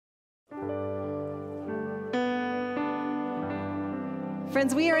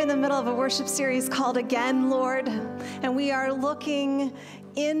Friends, we are in the middle of a worship series called Again, Lord, and we are looking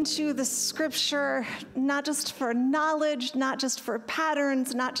into the scripture, not just for knowledge, not just for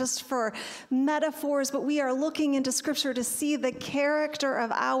patterns, not just for metaphors, but we are looking into scripture to see the character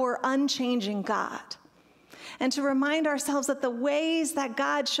of our unchanging God. And to remind ourselves that the ways that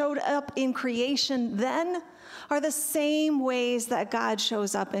God showed up in creation then are the same ways that God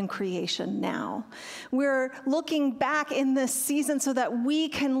shows up in creation now. We're looking back in this season so that we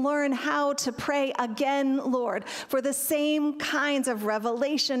can learn how to pray again, Lord, for the same kinds of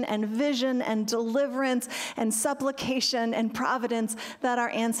revelation and vision and deliverance and supplication and providence that our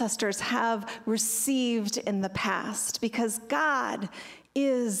ancestors have received in the past, because God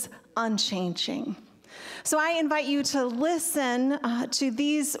is unchanging. So I invite you to listen to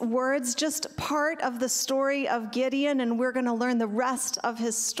these words, just part of the story of Gideon, and we're going to learn the rest of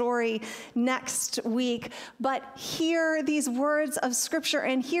his story next week. But hear these words of scripture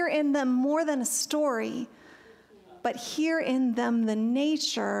and hear in them more than a story, but hear in them the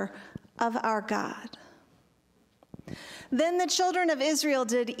nature of our God. Then the children of Israel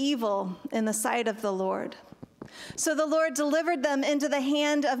did evil in the sight of the Lord. So the Lord delivered them into the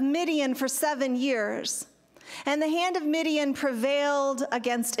hand of Midian for 7 years. And the hand of Midian prevailed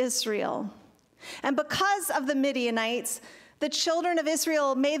against Israel. And because of the Midianites, the children of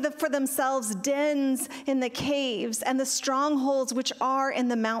Israel made for themselves dens in the caves and the strongholds which are in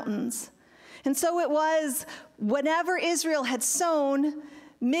the mountains. And so it was, whenever Israel had sown,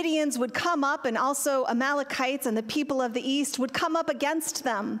 Midians would come up, and also Amalekites and the people of the east would come up against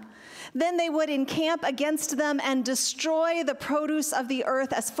them. Then they would encamp against them and destroy the produce of the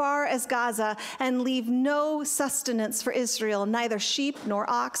earth as far as Gaza, and leave no sustenance for Israel, neither sheep nor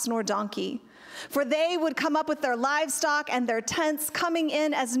ox nor donkey. For they would come up with their livestock and their tents, coming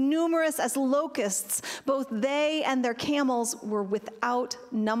in as numerous as locusts. Both they and their camels were without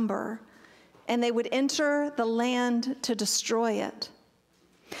number, and they would enter the land to destroy it.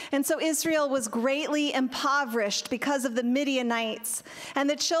 And so Israel was greatly impoverished because of the Midianites, and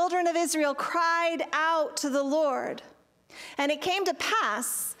the children of Israel cried out to the Lord. And it came to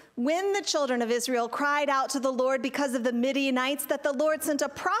pass, when the children of Israel cried out to the Lord because of the Midianites, that the Lord sent a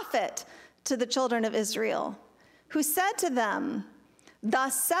prophet to the children of Israel, who said to them,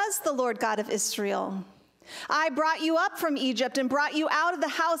 "Thus says the Lord God of Israel, I brought you up from Egypt and brought you out of the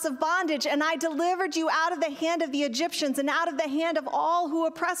house of bondage, and I delivered you out of the hand of the Egyptians and out of the hand of all who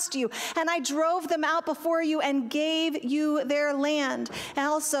oppressed you. And I drove them out before you and gave you their land. And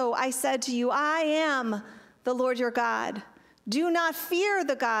also I said to you, I am the Lord your God. Do not fear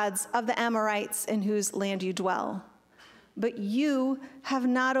the gods of the Amorites in whose land you dwell. But you have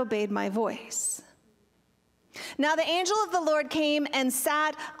not obeyed my voice." Now the angel of the Lord came and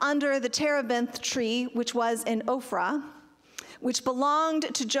sat under the terebinth tree, which was in Ophrah, which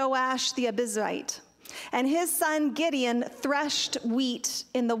belonged to Joash the Abiezrite. And his son Gideon threshed wheat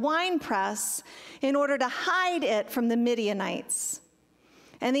in the winepress in order to hide it from the Midianites.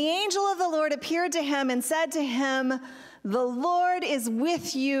 And the angel of the Lord appeared to him and said to him, "The Lord is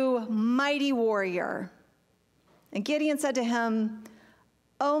with you, mighty warrior." And Gideon said to him,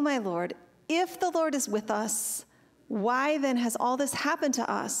 "O my Lord, if the Lord is with us, why then has all this happened to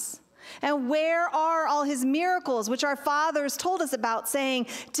us? And where are all his miracles, which our fathers told us about, saying,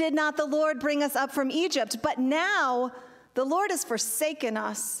 did not the Lord bring us up from Egypt? But now the Lord has forsaken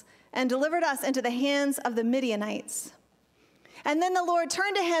us and delivered us into the hands of the Midianites." And then the Lord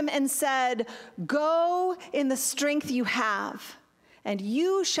turned to him and said, "Go in the strength you have, and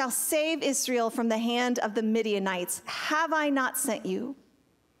you shall save Israel from the hand of the Midianites. Have I not sent you?"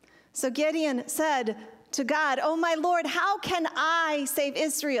 So Gideon said to God, "O my Lord, how can I save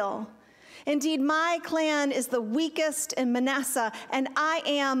Israel? Indeed, my clan is the weakest in Manasseh, and I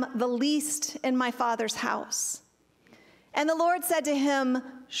am the least in my father's house." And the Lord said to him,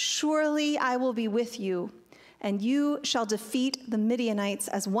 "Surely I will be with you, and you shall defeat the Midianites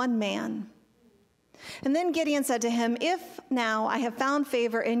as one man." And then Gideon said to him, "If now I have found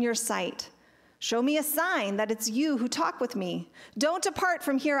favor in your sight, show me a sign that it's you who talk with me. Don't depart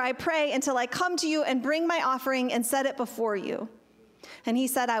from here, I pray, until I come to you and bring my offering and set it before you." And he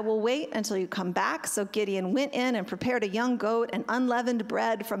said, "I will wait until you come back." So Gideon went in and prepared a young goat and unleavened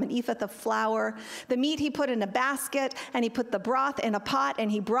bread from an ephah of flour. The meat he put in a basket, and he put the broth in a pot, and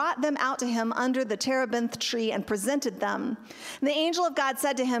he brought them out to him under the terebinth tree and presented them. And the angel of God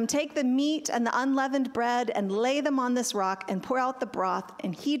said to him, "Take the meat and the unleavened bread and lay them on this rock and pour out the broth."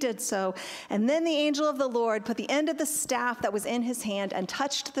 And he did so. And then the angel of the Lord put the end of the staff that was in his hand and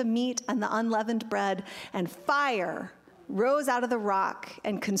touched the meat and the unleavened bread, and fire rose out of the rock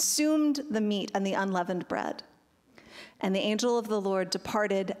and consumed the meat and the unleavened bread. And the angel of the Lord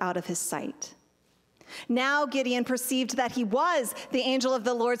departed out of his sight. Now Gideon perceived that he was the angel of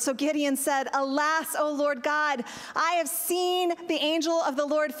the Lord. So Gideon said, "Alas, O Lord God, I have seen the angel of the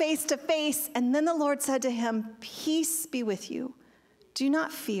Lord face to face." And then the Lord said to him, "Peace be with you. Do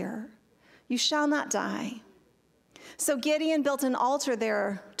not fear. You shall not die." So Gideon built an altar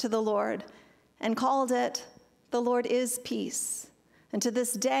there to the Lord and called it, "The Lord is Peace." And to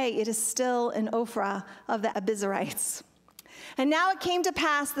this day, it is still in Ophrah of the Abiezrites. And now it came to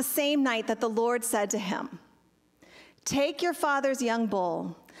pass the same night that the Lord said to him, "Take your father's young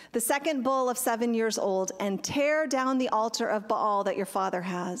bull, the second bull of 7 years old, and tear down the altar of Baal that your father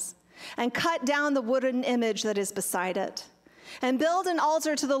has, and cut down the wooden image that is beside it. And build an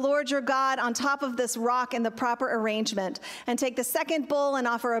altar to the Lord your God on top of this rock in the proper arrangement. And take the second bull and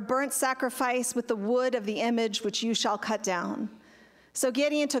offer a burnt sacrifice with the wood of the image which you shall cut down." So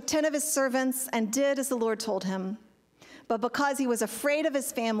Gideon took 10 of his servants and did as the Lord told him. But because he was afraid of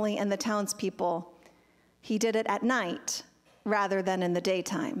his family and the townspeople, he did it at night rather than in the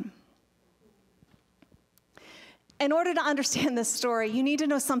daytime. In order to understand this story, you need to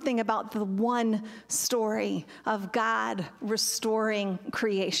know something about the one story of God restoring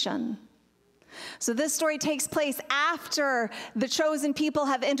creation. So this story takes place after the chosen people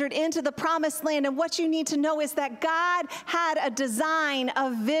have entered into the promised land. And what you need to know is that God had a design, a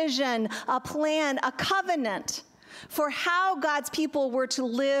vision, a plan, a covenant for how God's people were to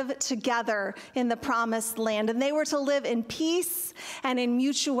live together in the promised land. And they were to live in peace and in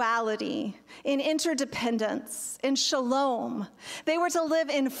mutuality, in interdependence, in shalom. They were to live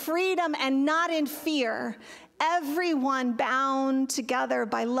in freedom and not in fear, everyone bound together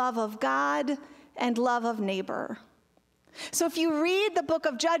by love of God and love of neighbor. So if you read the book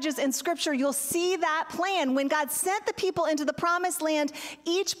of Judges in Scripture, you'll see that plan. When God sent the people into the promised land,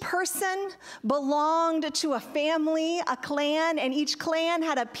 each person belonged to a family, a clan, and each clan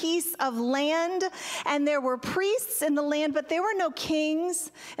had a piece of land. And there were priests in the land, but there were no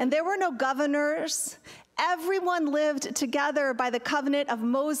kings, and there were no governors. Everyone lived together by the covenant of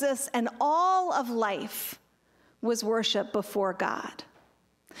Moses, and all of life was worship before God.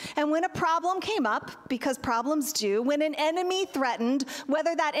 And when a problem came up, because problems do, when an enemy threatened,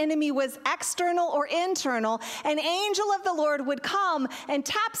 whether that enemy was external or internal, an angel of the Lord would come and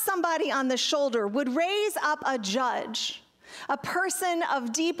tap somebody on the shoulder, would raise up a judge, a person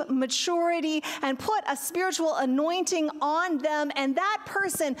of deep maturity, and put a spiritual anointing on them, and that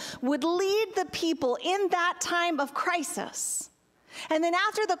person would lead the people in that time of crisis. And then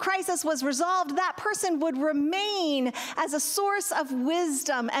after the crisis was resolved, that person would remain as a source of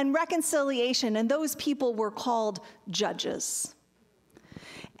wisdom and reconciliation, and those people were called judges.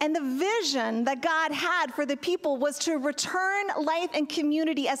 And the vision that God had for the people was to return life and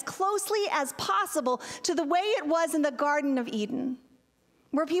community as closely as possible to the way it was in the Garden of Eden,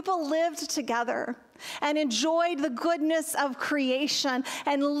 where people lived together and enjoyed the goodness of creation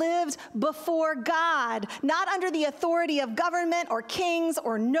and lived before God, not under the authority of government or kings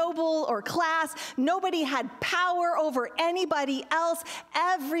or noble or class. Nobody had power over anybody else.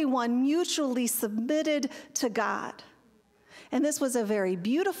 Everyone mutually submitted to God. And this was a very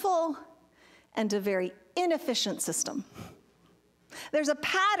beautiful and a very inefficient system. There's a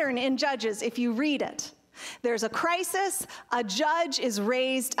pattern in Judges if you read it. There's a crisis, a judge is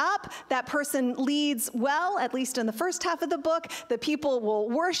raised up, that person leads well, at least in the first half of the book. The people will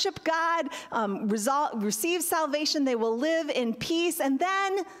worship God, receive salvation, they will live in peace, and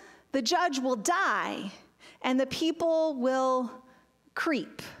then the judge will die, and the people will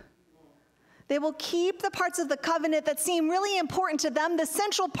creep. They will keep the parts of the covenant that seem really important to them, the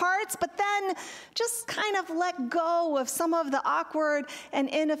central parts, but then just kind of let go of some of the awkward and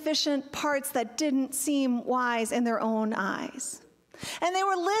inefficient parts that didn't seem wise in their own eyes. And they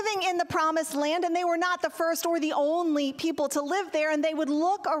were living in the promised land, and they were not the first or the only people to live there, and they would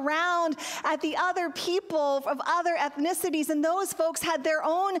look around at the other people of other ethnicities, and those folks had their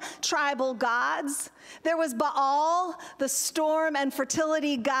own tribal gods. There was Baal, the storm and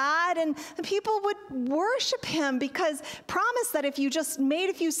fertility god, and the people would worship him because promised that if you just made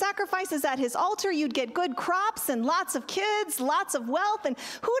a few sacrifices at his altar, you'd get good crops and lots of kids, lots of wealth, and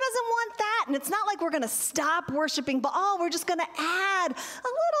who doesn't want that? And it's not like we're going to stop worshiping Baal. We're just going to add a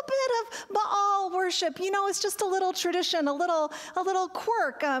little bit of Baal worship. You know, it's just a little tradition, a little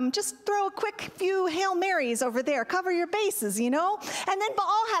quirk. Just throw a quick few Hail Marys over there. Cover your bases, you know? And then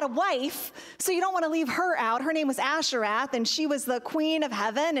Baal had a wife, so you don't want to leave her out. Her name was Asheroth, and she was the queen of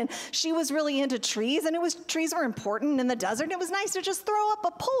heaven, and she was really into trees, and trees were important in the desert, and it was nice to just throw up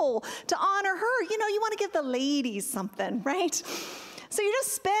a pole to honor her. You know, you want to give the ladies something, right? So you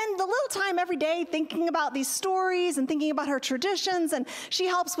just spend a little time every day thinking about these stories and thinking about her traditions, and she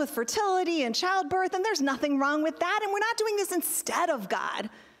helps with fertility and childbirth, and there's nothing wrong with that, and we're not doing this instead of God.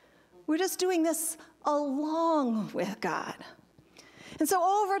 We're just doing this along with God. And so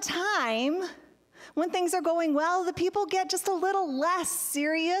over time, when things are going well, the people get just a little less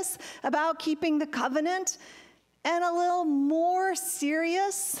serious about keeping the covenant and a little more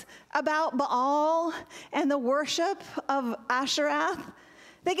serious about Baal and the worship of Asherah.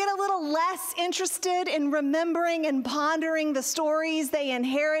 They get a little less interested in remembering and pondering the stories they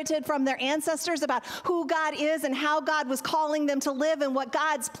inherited from their ancestors about who God is and how God was calling them to live and what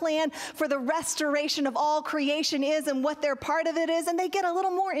God's plan for the restoration of all creation is and what their part of it is. And they get a little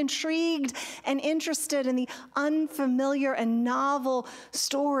more intrigued and interested in the unfamiliar and novel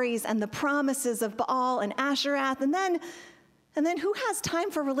stories and the promises of Baal and Asherah. And then who has time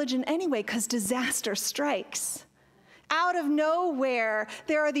for religion anyway? Because disaster strikes. Out of nowhere,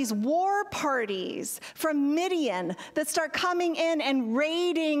 there are these war parties from Midian that start coming in and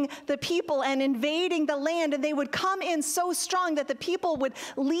raiding the people and invading the land. And they would come in so strong that the people would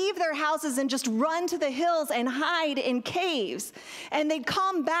leave their houses and just run to the hills and hide in caves. And they'd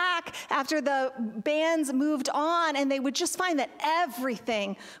come back after the bands moved on, and they would just find that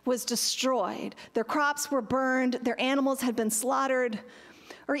everything was destroyed. Their crops were burned, their animals had been slaughtered,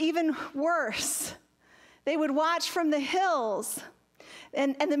 or even worse, they would watch from the hills,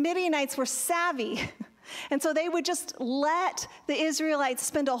 and the Midianites were savvy. And so they would just let the Israelites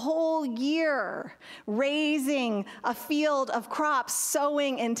spend a whole year raising a field of crops,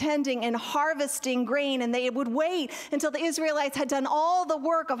 sowing and tending and harvesting grain. And they would wait until the Israelites had done all the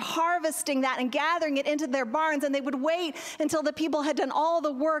work of harvesting that and gathering it into their barns. And they would wait until the people had done all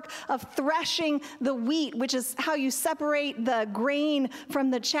the work of threshing the wheat, which is how you separate the grain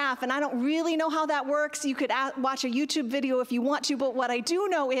from the chaff. And I don't really know how that works. You could watch a YouTube video if you want to. But what I do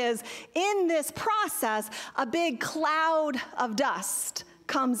know is in this process, a big cloud of dust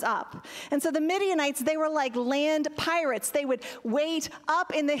comes up. And so the Midianites, they were like land pirates. They would wait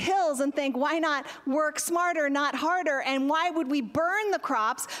up in the hills and think, why not work smarter, not harder? And why would we burn the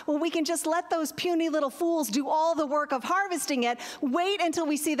crops when we can just let those puny little fools do all the work of harvesting it, wait until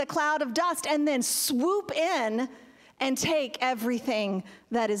we see the cloud of dust, and then swoop in and take everything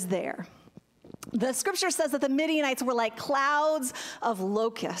that is there? The scripture says that the Midianites were like clouds of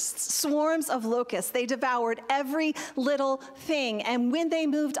locusts, swarms of locusts. They devoured every little thing. And when they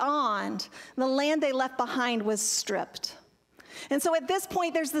moved on, the land they left behind was stripped. And so at this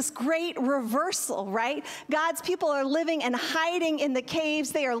point, there's this great reversal, right? God's people are living and hiding in the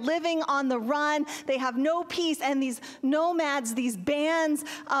caves. They are living on the run. They have no peace. And these nomads, these bands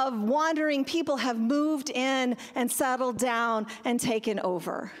of wandering people have moved in and settled down and taken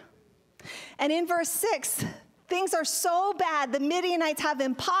over. And in verse 6, things are so bad, the Midianites have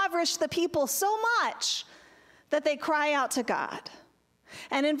impoverished the people so much that they cry out to God.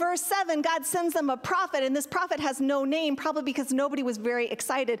 And in verse 7, God sends them a prophet, and this prophet has no name, probably because nobody was very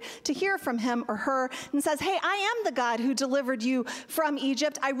excited to hear from him or her, and says, hey, I am the God who delivered you from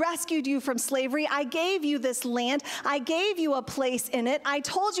Egypt. I rescued you from slavery. I gave you this land. I gave you a place in it. I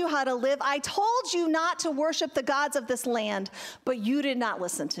told you how to live. I told you not to worship the gods of this land, but you did not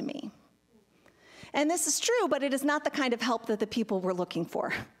listen to me. And this is true, but it is not the kind of help that the people were looking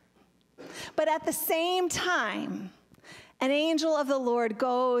for. But at the same time, an angel of the Lord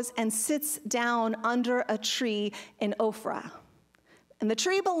goes and sits down under a tree in Ophrah. And the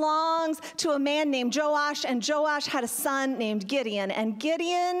tree belongs to a man named Joash, and Joash had a son named Gideon. And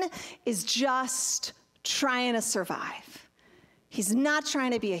Gideon is just trying to survive. He's not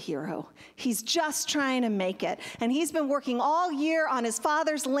trying to be a hero. He's just trying to make it. And he's been working all year on his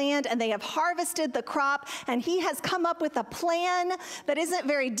father's land, and they have harvested the crop, and he has come up with a plan that isn't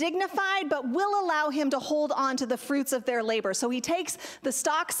very dignified, but will allow him to hold on to the fruits of their labor. So he takes the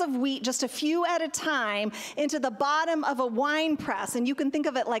stalks of wheat, just a few at a time, into the bottom of a wine press. And you can think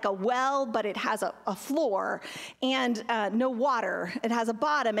of it like a well, but it has a floor and no water. It has a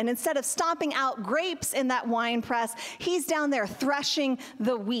bottom. And instead of stomping out grapes in that wine press, he's down there threshing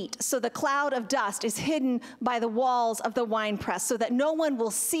the wheat. So the cloud of dust is hidden by the walls of the wine press so that no one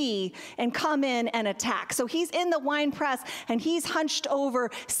will see and come in and attack. So he's in the wine press and he's hunched over,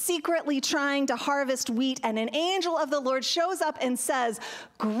 secretly trying to harvest wheat. And an angel of the Lord shows up and says,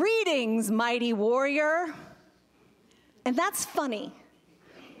 "Greetings, mighty warrior." And that's funny.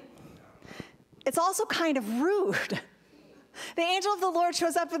 It's also kind of rude. The angel of the Lord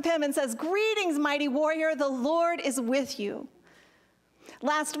shows up with him and says, "Greetings, mighty warrior, the Lord is with you."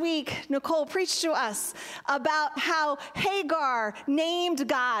 Last week, Nicole preached to us about how Hagar named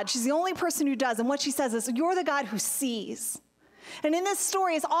God. She's the only person who does. And what she says is, you're the God who sees. And in this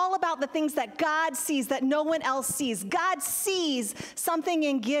story, it's all about the things that God sees that no one else sees. God sees something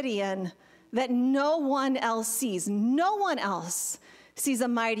in Gideon that no one else sees. No one else sees a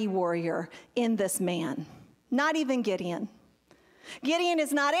mighty warrior in this man, not even Gideon. Gideon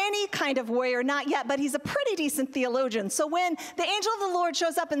is not any kind of warrior, not yet, but he's a pretty decent theologian. So when the angel of the Lord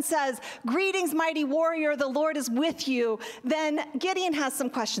shows up and says, "Greetings, mighty warrior, the Lord is with you," then Gideon has some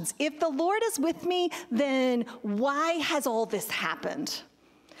questions. If the Lord is with me, then why has all this happened?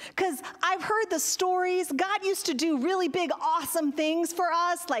 Because I've heard the stories. God used to do really big, awesome things for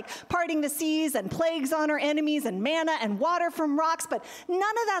us, like parting the seas and plagues on our enemies and manna and water from rocks, but none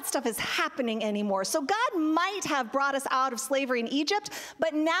of that stuff is happening anymore. So God might have brought us out of slavery in Egypt,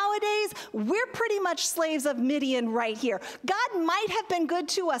 but nowadays we're pretty much slaves of Midian right here. God might have been good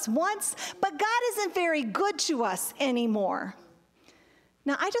to us once, but God isn't very good to us anymore.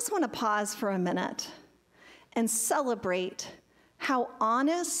 Now, I just want to pause for a minute and celebrate how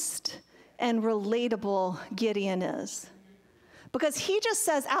honest and relatable Gideon is. Because he just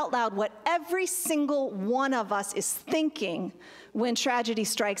says out loud what every single one of us is thinking when tragedy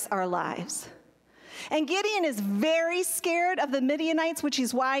strikes our lives. And Gideon is very scared of the Midianites, which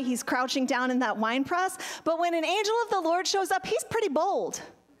is why he's crouching down in that winepress. But when an angel of the Lord shows up, he's pretty bold.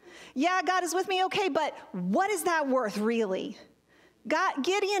 Yeah, God is with me, okay, but what is that worth really?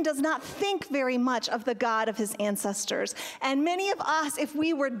 Gideon does not think very much of the God of his ancestors. And many of us, if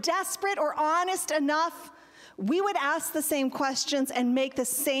we were desperate or honest enough, we would ask the same questions and make the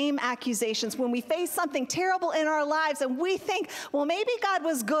same accusations when we face something terrible in our lives and we think, well, maybe God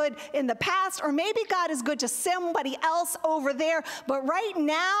was good in the past, or maybe God is good to somebody else over there. But right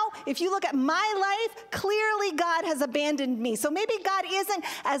now, if you look at my life, clearly God has abandoned me. So maybe God isn't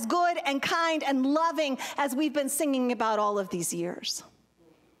as good and kind and loving as we've been singing about all of these years.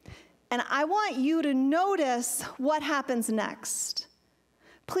 And I want you to notice what happens next.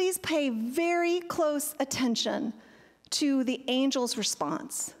 Please pay very close attention to the angel's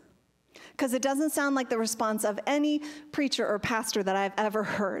response, because it doesn't sound like the response of any preacher or pastor that I've ever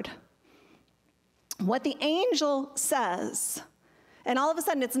heard. What the angel says, and all of a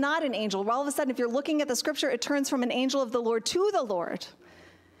sudden it's not an angel, all of a sudden if you're looking at the scripture, it turns from an angel of the Lord to the Lord.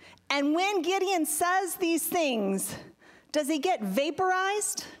 And when Gideon says these things, does he get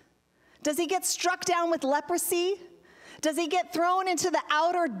vaporized? Does he get struck down with leprosy? Does he get thrown into the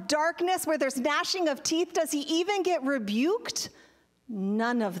outer darkness where there's gnashing of teeth? Does he even get rebuked?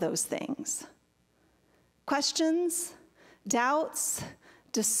 None of those things. Questions, doubts,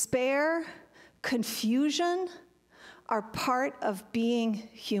 despair, confusion are part of being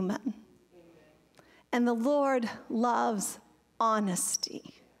human. And the Lord loves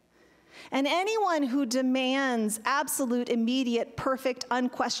honesty. And anyone who demands absolute, immediate, perfect,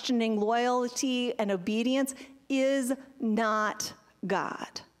 unquestioning loyalty and obedience is not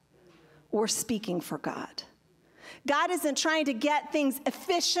God or speaking for God. God isn't trying to get things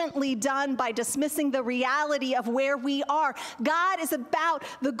efficiently done by dismissing the reality of where we are. God is about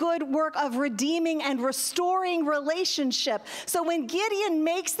the good work of redeeming and restoring relationship. So when Gideon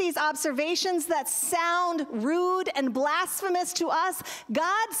makes these observations that sound rude and blasphemous to us,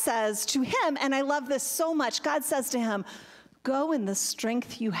 God says to him, and I love this so much, God says to him, "Go in the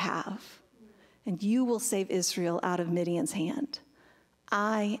strength you have, and you will save Israel out of Midian's hand.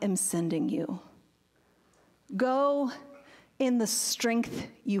 I am sending you. Go in the strength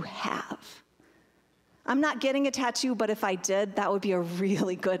you have." I'm not getting a tattoo, but if I did, that would be a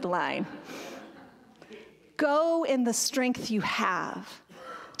really good line. Go in the strength you have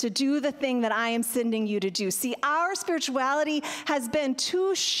to do the thing that I am sending you to do. See, our spirituality has been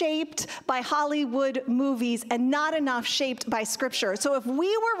too shaped by Hollywood movies and not enough shaped by Scripture. So if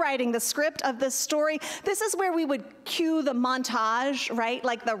we were writing the script of this story, this is where we would cue the montage, right?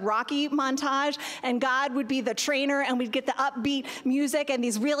 Like the Rocky montage, and God would be the trainer, and we'd get the upbeat music and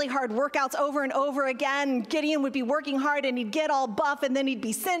these really hard workouts over and over again. Gideon would be working hard, and he'd get all buff, and then he'd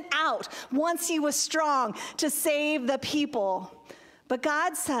be sent out once he was strong to save the people. But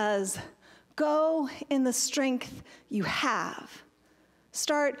God says, go in the strength you have.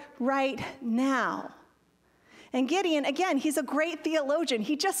 Start right now. And Gideon, again, he's a great theologian.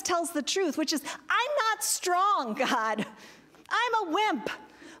 He just tells the truth, which is, I'm not strong, God. I'm a wimp.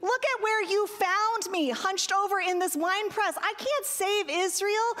 Look at where you found me, hunched over in this wine press. I can't save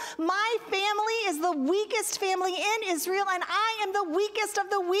Israel. My family is the weakest family in Israel, and I am the weakest of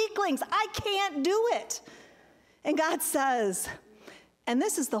the weaklings. I can't do it. And God says, and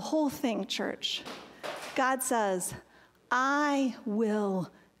this is the whole thing, church. God says, I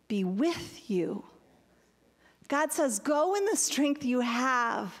will be with you. God says, go in the strength you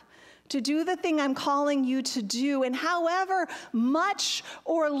have to do the thing I'm calling you to do. And however much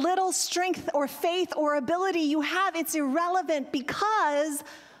or little strength or faith or ability you have, it's irrelevant because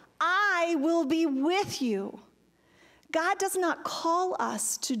I will be with you. God does not call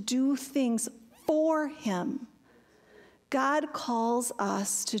us to do things for him. God calls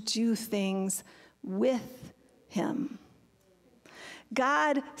us to do things with him.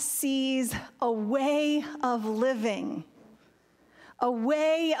 God sees a way of living, a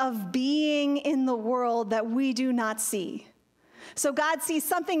way of being in the world that we do not see. So God sees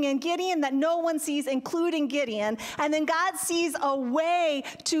something in Gideon that no one sees, including Gideon. And then God sees a way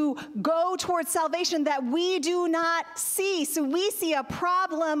to go towards salvation that we do not see. So we see a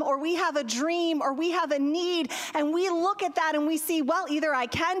problem, or we have a dream, or we have a need, and we look at that and we see, well, either I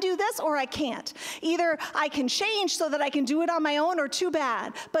can do this or I can't. Either I can change so that I can do it on my own, or too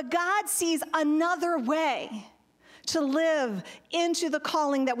bad. But God sees another way to live into the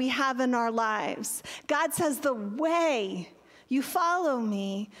calling that we have in our lives. God says the way you follow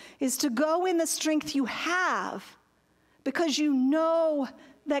me is to go in the strength you have because you know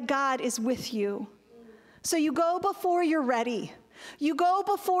that God is with you. So you go before you're ready. You go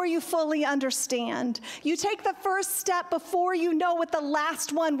before you fully understand. You take the first step before you know what the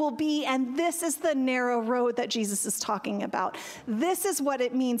last one will be, and this is the narrow road that Jesus is talking about. This is what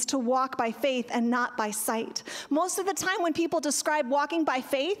it means to walk by faith and not by sight. Most of the time when people describe walking by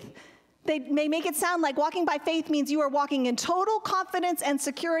faith, they may make it sound like walking by faith means you are walking in total confidence and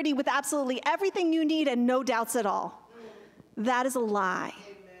security with absolutely everything you need and no doubts at all. That is a lie.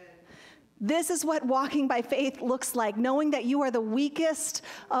 This is what walking by faith looks like, knowing that you are the weakest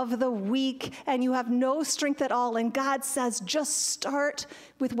of the weak and you have no strength at all. And God says, just start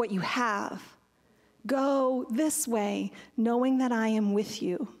with what you have. Go this way, knowing that I am with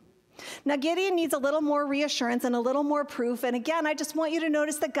you. Now, Gideon needs a little more reassurance and a little more proof. And again, I just want you to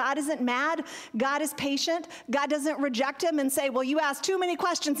notice that God isn't mad. God is patient. God doesn't reject him and say, well, you asked too many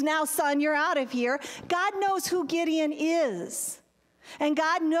questions. Now, son, you're out of here. God knows who Gideon is. And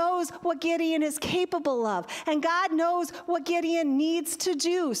God knows what Gideon is capable of. And God knows what Gideon needs to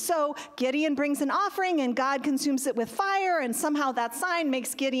do. So Gideon brings an offering and God consumes it with fire. And somehow that sign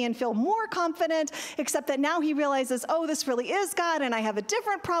makes Gideon feel more confident, except that now he realizes, oh, this really is God. And I have a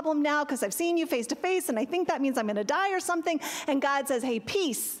different problem now because I've seen you face to face. And I think that means I'm going to die or something. And God says, hey,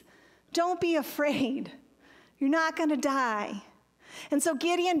 peace. Don't be afraid. You're not going to die. And so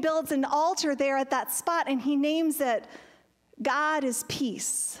Gideon builds an altar there at that spot and he names it God is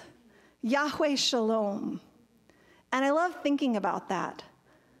peace, Yahweh Shalom. And I love thinking about that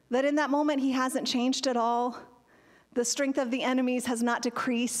in that moment he hasn't changed at all. The strength of the enemies has not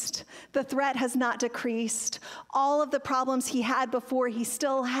decreased. The threat has not decreased. All of the problems he had before he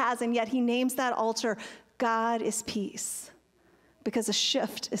still has, and yet he names that altar, God is peace, because a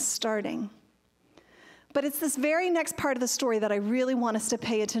shift is starting. But it's this very next part of the story that I really want us to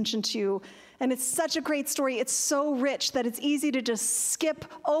pay attention to. And it's such a great story. It's so rich that it's easy to just skip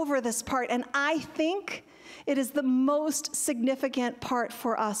over this part. And I think it is the most significant part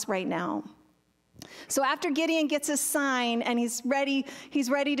for us right now. So after Gideon gets his sign and he's ready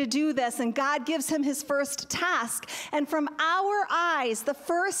to do this, and God gives him his first task. And from our eyes, the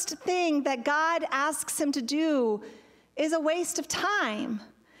first thing that God asks him to do is a waste of time.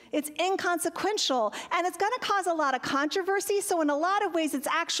 It's inconsequential, and it's going to cause a lot of controversy, so in a lot of ways, it's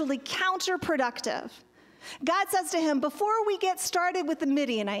actually counterproductive. God says to him, before we get started with the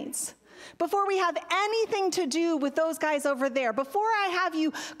Midianites, before we have anything to do with those guys over there, before I have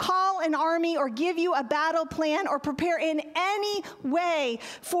you call an army or give you a battle plan or prepare in any way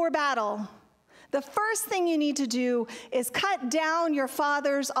for battle, the first thing you need to do is cut down your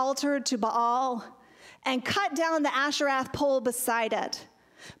father's altar to Baal and cut down the Asherah pole beside it.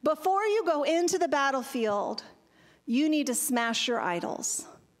 Before you go into the battlefield, you need to smash your idols.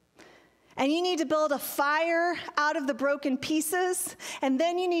 And you need to build a fire out of the broken pieces, and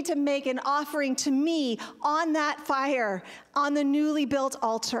then you need to make an offering to me on that fire, on the newly built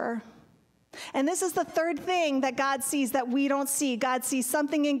altar. And this is the third thing that God sees that we don't see. God sees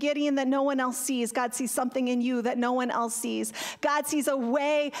something in Gideon that no one else sees. God sees something in you that no one else sees. God sees a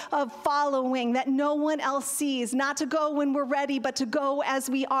way of following that no one else sees, not to go when we're ready, but to go as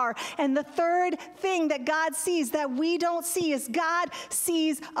we are. And the third thing that God sees that we don't see is God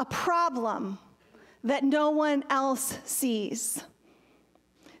sees a problem that no one else sees.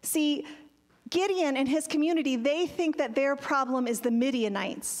 See, Gideon and his community, they think that their problem is the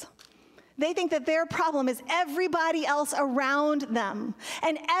Midianites. They think that their problem is everybody else around them.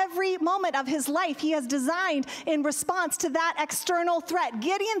 And every moment of his life he has designed in response to that external threat.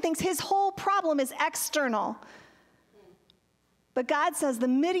 Gideon thinks his whole problem is external. But God says the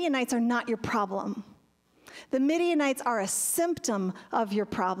Midianites are not your problem. The Midianites are a symptom of your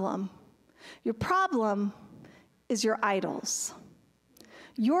problem. Your problem is your idols.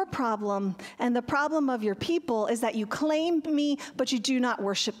 Your problem and the problem of your people is that you claim me, but you do not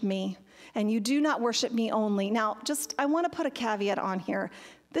worship me. And you do not worship me only. Now, I want to put a caveat on here.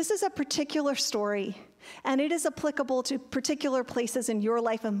 This is a particular story, and it is applicable to particular places in your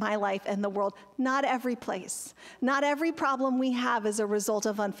life and my life and the world. Not every place. Not every problem we have is a result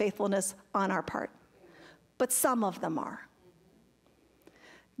of unfaithfulness on our part. But some of them are.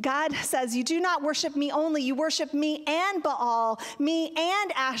 God says, you do not worship me only, you worship me and Baal, me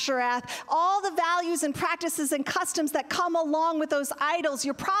and Ashereth, all the values and practices and customs that come along with those idols.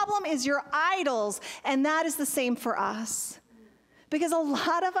 Your problem is your idols, and that is the same for us. Because a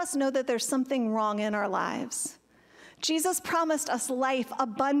lot of us know that there's something wrong in our lives. Jesus promised us life,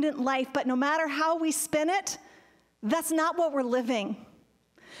 abundant life, but no matter how we spin it, that's not what we're living.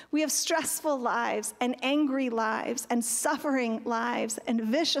 We have stressful lives and angry lives and suffering lives and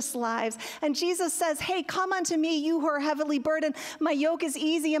vicious lives. And Jesus says, hey, come unto me, you who are heavily burdened. My yoke is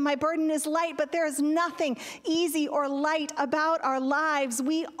easy and my burden is light, but there is nothing easy or light about our lives.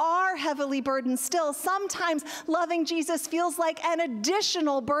 We are heavily burdened still. Sometimes loving Jesus feels like an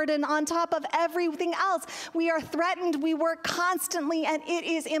additional burden on top of everything else. We are threatened, we work constantly, and it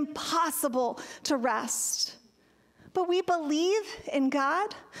is impossible to rest. But we believe in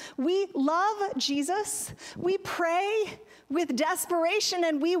God. We love Jesus. We pray with desperation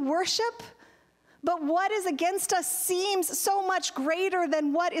and we worship. But what is against us seems so much greater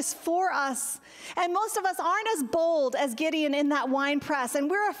than what is for us. And most of us aren't as bold as Gideon in that wine press. And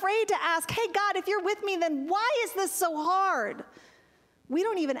we're afraid to ask, hey, God, if you're with me, then why is this so hard? We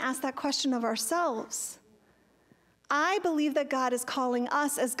don't even ask that question of ourselves. I believe that God is calling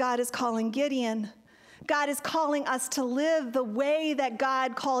us as God is calling Gideon. God is calling us to live the way that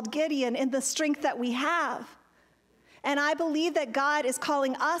God called Gideon in the strength that we have. And I believe that God is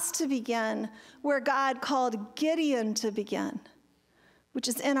calling us to begin where God called Gideon to begin, which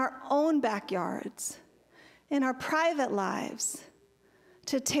is in our own backyards, in our private lives,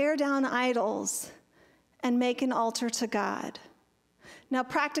 to tear down idols and make an altar to God. Now,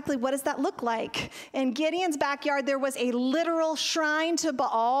 practically, what does that look like? In Gideon's backyard, there was a literal shrine to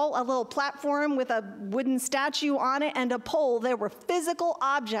Baal, a little platform with a wooden statue on it and a pole. There were physical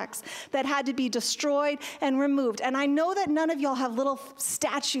objects that had to be destroyed and removed. And I know that none of y'all have little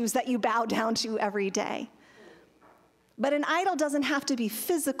statues that you bow down to every day. But an idol doesn't have to be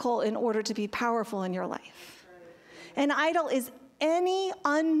physical in order to be powerful in your life. An idol is any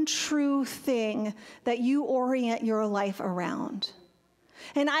untrue thing that you orient your life around.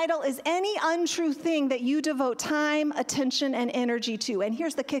 An idol is any untrue thing that you devote time, attention, and energy to. And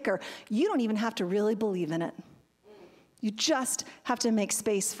here's the kicker. You don't even have to really believe in it. You just have to make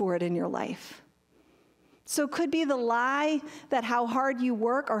space for it in your life. So it could be the lie that how hard you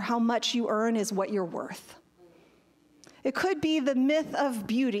work or how much you earn is what you're worth. It could be the myth of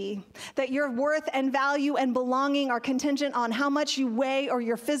beauty, that your worth and value and belonging are contingent on how much you weigh or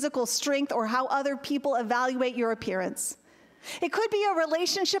your physical strength or how other people evaluate your appearance. It could be a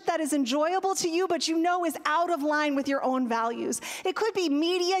relationship that is enjoyable to you, but you know is out of line with your own values. It could be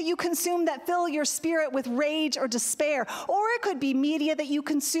media you consume that fill your spirit with rage or despair. Or it could be media that you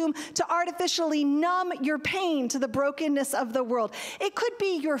consume to artificially numb your pain to the brokenness of the world. It could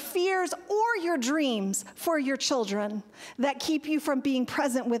be your fears or your dreams for your children that keep you from being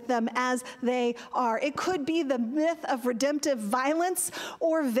present with them as they are. It could be the myth of redemptive violence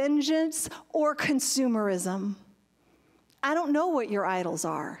or vengeance or consumerism. I don't know what your idols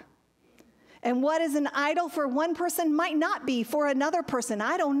are. And what is an idol for one person might not be for another person.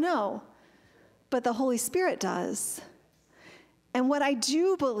 I don't know. But the Holy Spirit does. And what I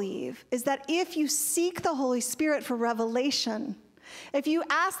do believe is that if you seek the Holy Spirit for revelation, if you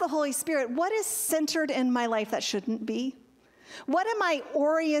ask the Holy Spirit, what is centered in my life that shouldn't be? What am I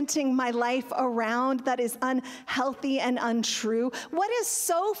orienting my life around that is unhealthy and untrue? What is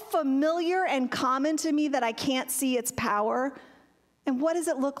so familiar and common to me that I can't see its power? And what does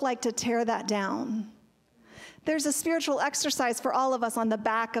it look like to tear that down? There's a spiritual exercise for all of us on the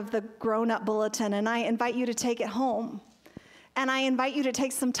back of the grown-up bulletin, and I invite you to take it home. And I invite you to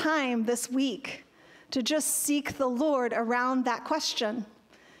take some time this week to just seek the Lord around that question.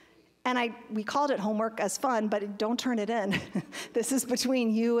 And we called it homework as fun, but don't turn it in. This is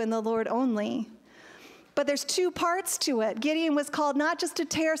between you and the Lord only. But there's two parts to it. Gideon was called not just to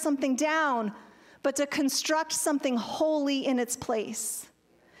tear something down, but to construct something holy in its place.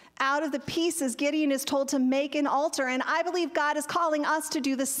 Out of the pieces, Gideon is told to make an altar, and I believe God is calling us to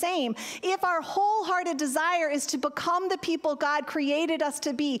do the same. If our wholehearted desire is to become the people God created us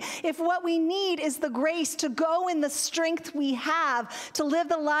to be, if what we need is the grace to go in the strength we have, to live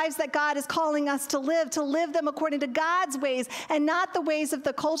the lives that God is calling us to live them according to God's ways and not the ways of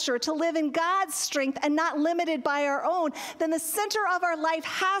the culture, to live in God's strength and not limited by our own, then the center of our life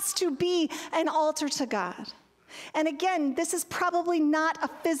has to be an altar to God. And again, this is probably not a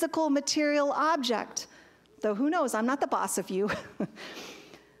physical material object, though who knows, I'm not the boss of you.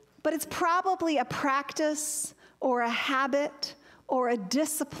 But it's probably a practice or a habit or a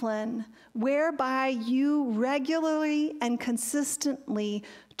discipline whereby you regularly and consistently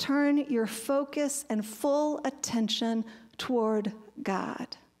turn your focus and full attention toward God.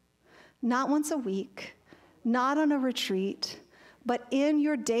 Not once a week, not on a retreat, but in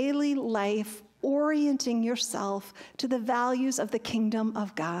your daily life, orienting yourself to the values of the kingdom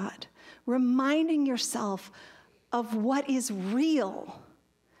of God, reminding yourself of what is real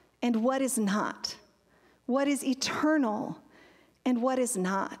and what is not, what is eternal and what is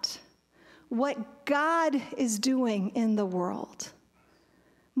not, what God is doing in the world.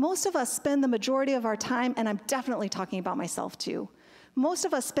 Most of us spend the majority of our time, and I'm definitely talking about myself too, most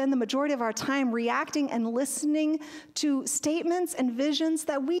of us spend the majority of our time reacting and listening to statements and visions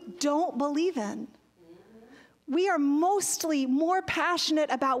that we don't believe in. We are mostly more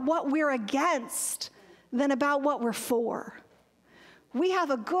passionate about what we're against than about what we're for. We have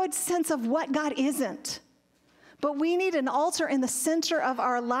a good sense of what God isn't, but we need an altar in the center of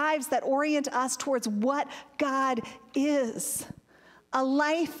our lives that orient us towards what God is. A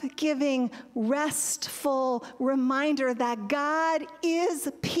life-giving, restful reminder that God is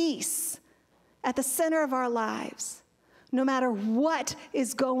peace at the center of our lives, no matter what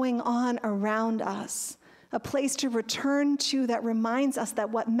is going on around us. A place to return to that reminds us that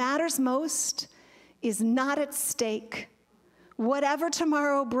what matters most is not at stake. Whatever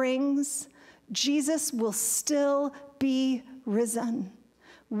tomorrow brings, Jesus will still be risen.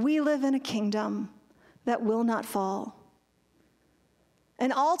 We live in a kingdom that will not fall.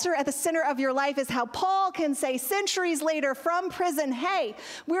 An altar at the center of your life is how Paul can say centuries later from prison, hey,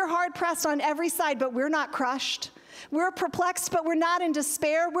 we're hard pressed on every side, but we're not crushed. We're perplexed, but we're not in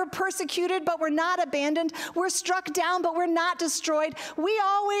despair. We're persecuted, but we're not abandoned. We're struck down, but we're not destroyed. We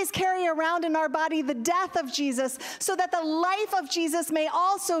always carry around in our body the death of Jesus so that the life of Jesus may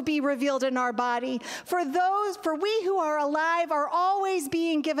also be revealed in our body. For we who are alive are always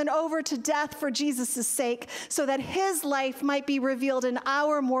being given over to death for Jesus' sake so that his life might be revealed in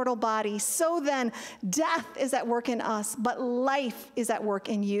our mortal body. So then, death is at work in us, but life is at work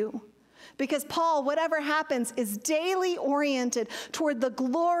in you. Because Paul, whatever happens, is daily oriented toward the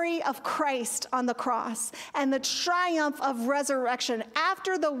glory of Christ on the cross and the triumph of resurrection.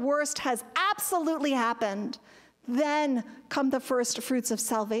 After the worst has absolutely happened, then come the first fruits of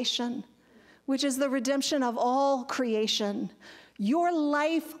salvation, which is the redemption of all creation. Your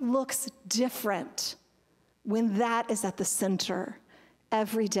life looks different when that is at the center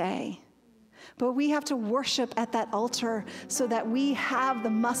every day. But we have to worship at that altar so that we have the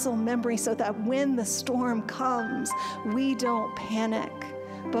muscle memory so that when the storm comes, we don't panic,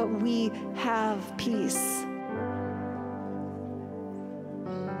 but we have peace.